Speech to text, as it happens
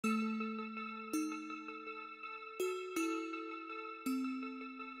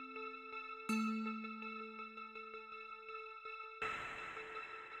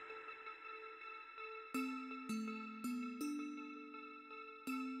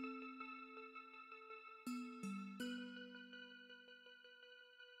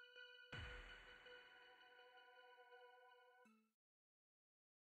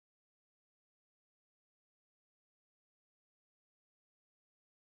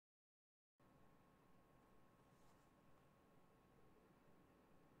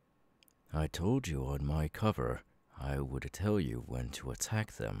I told you on my cover I would tell you when to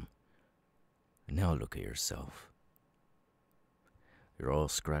attack them. Now look at yourself. You're all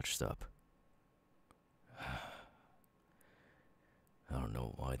scratched up. I don't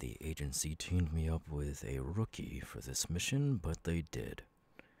know why the agency teamed me up with a rookie for this mission, but they did.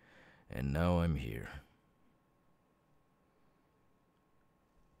 And now I'm here.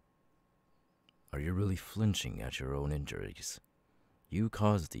 Are you really flinching at your own injuries? You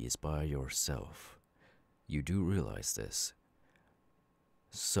caused these by yourself. You do realize this.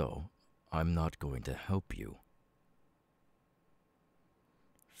 So, I'm not going to help you.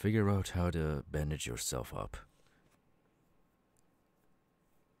 Figure out how to bandage yourself up.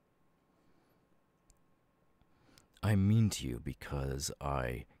 I mean to you because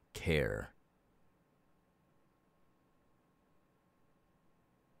I care.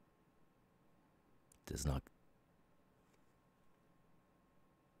 Does not.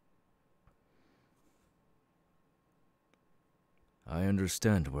 I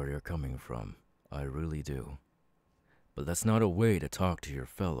understand where you're coming from. I really do. But that's not a way to talk to your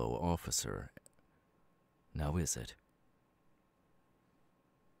fellow officer. Now is it?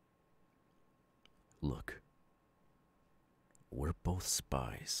 Look. We're both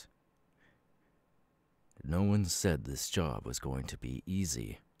spies. No one said this job was going to be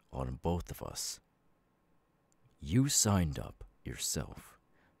easy on both of us. You signed up yourself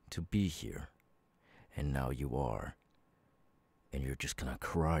to be here, and now you are. And you're just gonna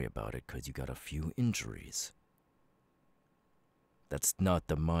cry about it because you got a few injuries. That's not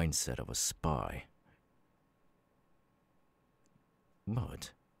the mindset of a spy.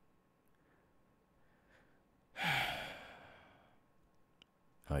 But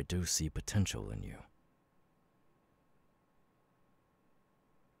I do see potential in you.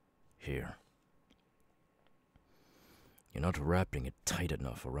 Here. You're not wrapping it tight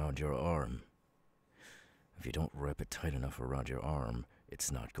enough around your arm. If you don't wrap it tight enough around your arm,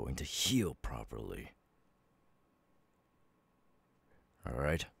 it's not going to heal properly.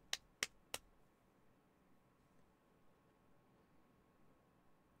 Alright?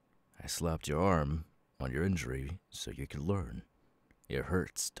 I slapped your arm on your injury so you can learn. It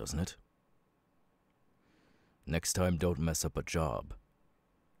hurts, doesn't it? Next time, don't mess up a job,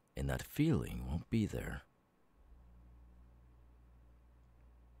 and that feeling won't be there.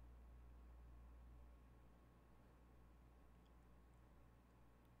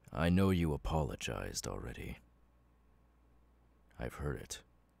 I know you apologized already. I've heard it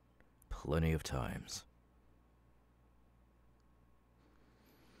plenty of times.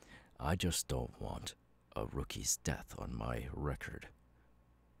 I just don't want a rookie's death on my record.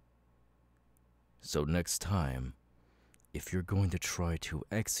 So next time, if you're going to try to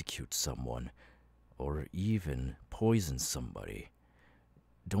execute someone, or even poison somebody,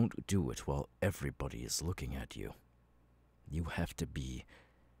 don't do it while everybody is looking at you. You have to be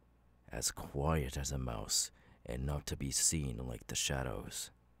as quiet as a mouse and not to be seen like the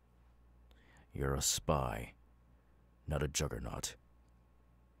shadows. You're a spy, not a juggernaut.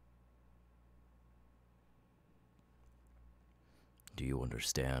 Do you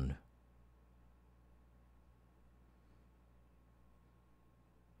understand?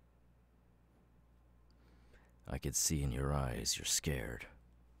 I could see in your eyes you're scared.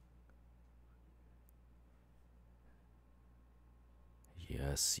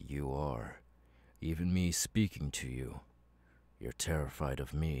 Yes, you are. Even me speaking to you, you're terrified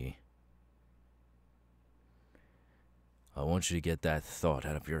of me. I want you to get that thought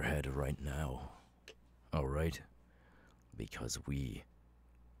out of your head right now. Alright? Because we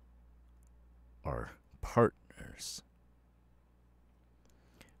are partners.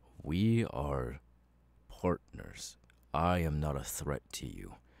 We are partners. I am not a threat to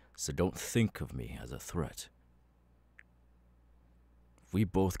you, so don't think of me as a threat. We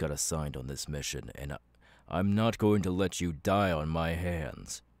both got assigned on this mission, and I'm not going to let you die on my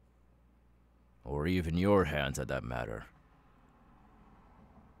hands. Or even your hands, at that matter.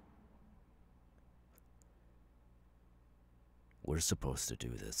 We're supposed to do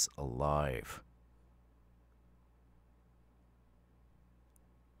this alive.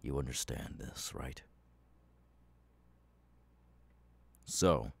 You understand this, right?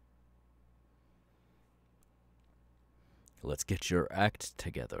 So, let's get your act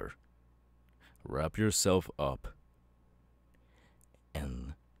together. Wrap yourself up.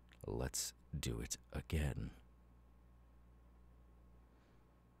 And let's do it again.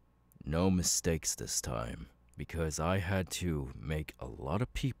 No mistakes this time, because I had to make a lot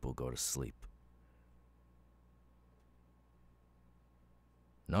of people go to sleep.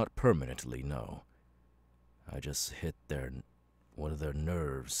 Not permanently, no. I just hit their one of their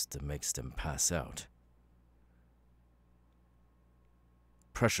nerves that makes them pass out.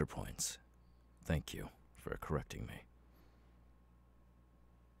 Pressure points. Thank you for correcting me.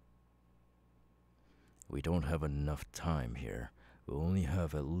 We don't have enough time here. We only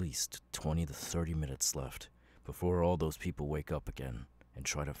have at least 20 to 30 minutes left before all those people wake up again and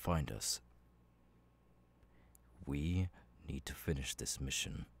try to find us. We need to finish this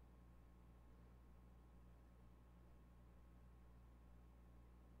mission.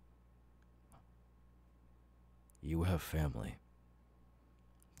 You have family.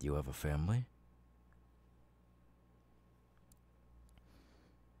 You have a family?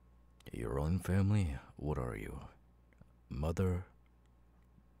 Your own family? What are you? Mother?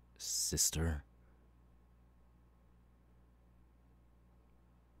 Sister?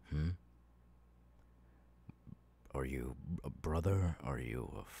 Are you a brother? Are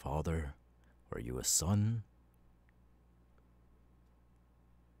you a father? Are you a son?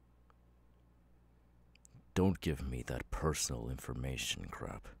 Don't give me that personal information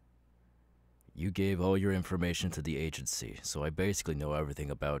crap. You gave all your information to the agency, so I basically know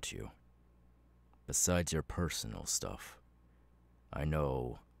everything about you. Besides your personal stuff. I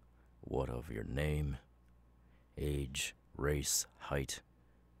know what of your name, age, race, height.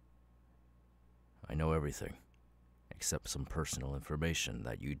 I know everything, except some personal information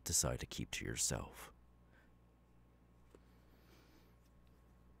that you decide to keep to yourself.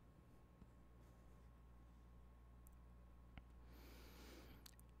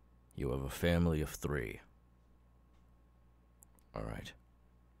 You have a family of 3. All right.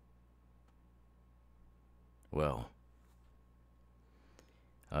 Well,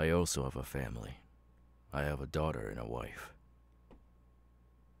 I also have a family. I have a daughter and a wife.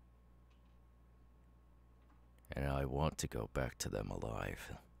 And I want to go back to them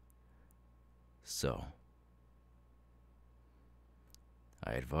alive. So,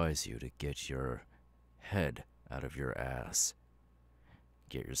 I advise you to get your head out of your ass.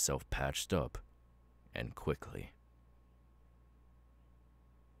 Get yourself patched up, and quickly.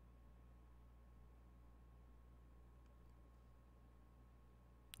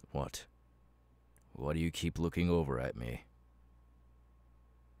 What? Why do you keep looking over at me?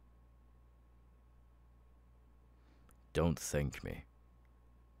 Don't thank me.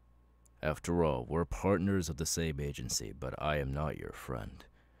 After all, we're partners of the same agency, but I am not your friend.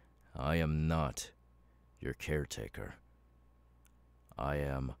 I am not your caretaker. I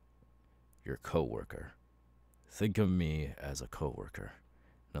am your coworker. Think of me as a coworker.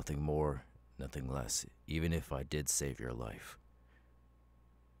 Nothing more, nothing less, even if I did save your life.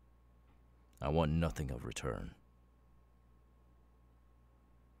 I want nothing of return.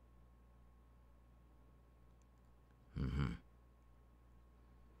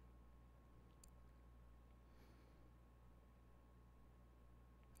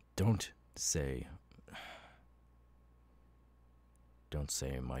 Don't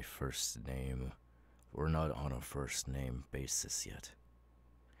say my first name. We're not on a first name basis yet.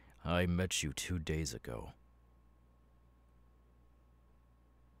 I met you 2 days ago.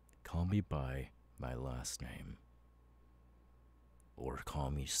 Call me by my last name. Or call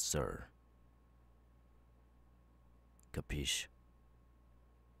me Sir. Capiche?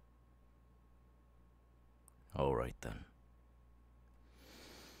 All right then.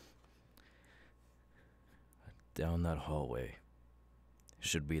 Down that hallway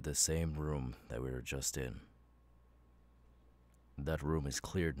should be the same room that we were just in. That room is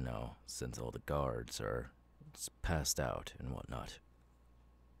cleared now since all the guards are passed out and whatnot.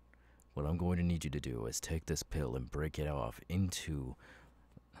 What I'm going to need you to do is take this pill and break it off into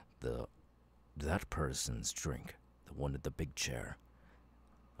that person's drink, the one at the big chair.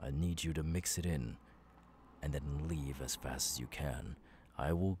 I need you to mix it in and then leave as fast as you can.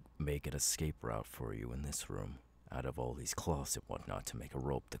 I will make an escape route for you in this room, out of all these cloths and whatnot, to make a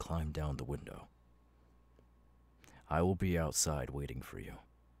rope to climb down the window. I will be outside waiting for you.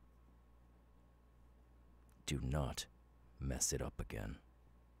 Do not mess it up again.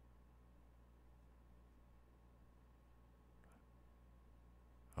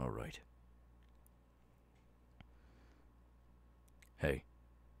 All right. Hey.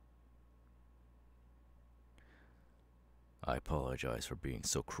 I apologize for being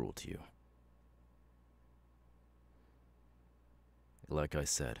so cruel to you. Like I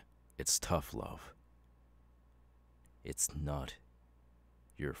said, it's tough love. It's not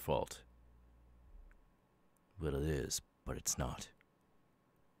your fault. Well, it is, but it's not.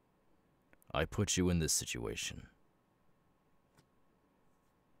 I put you in this situation.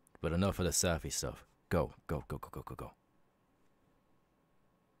 But enough of the sappy stuff. Go, go, go, go, go, go, go.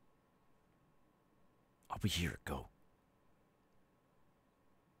 I'll be here. Go.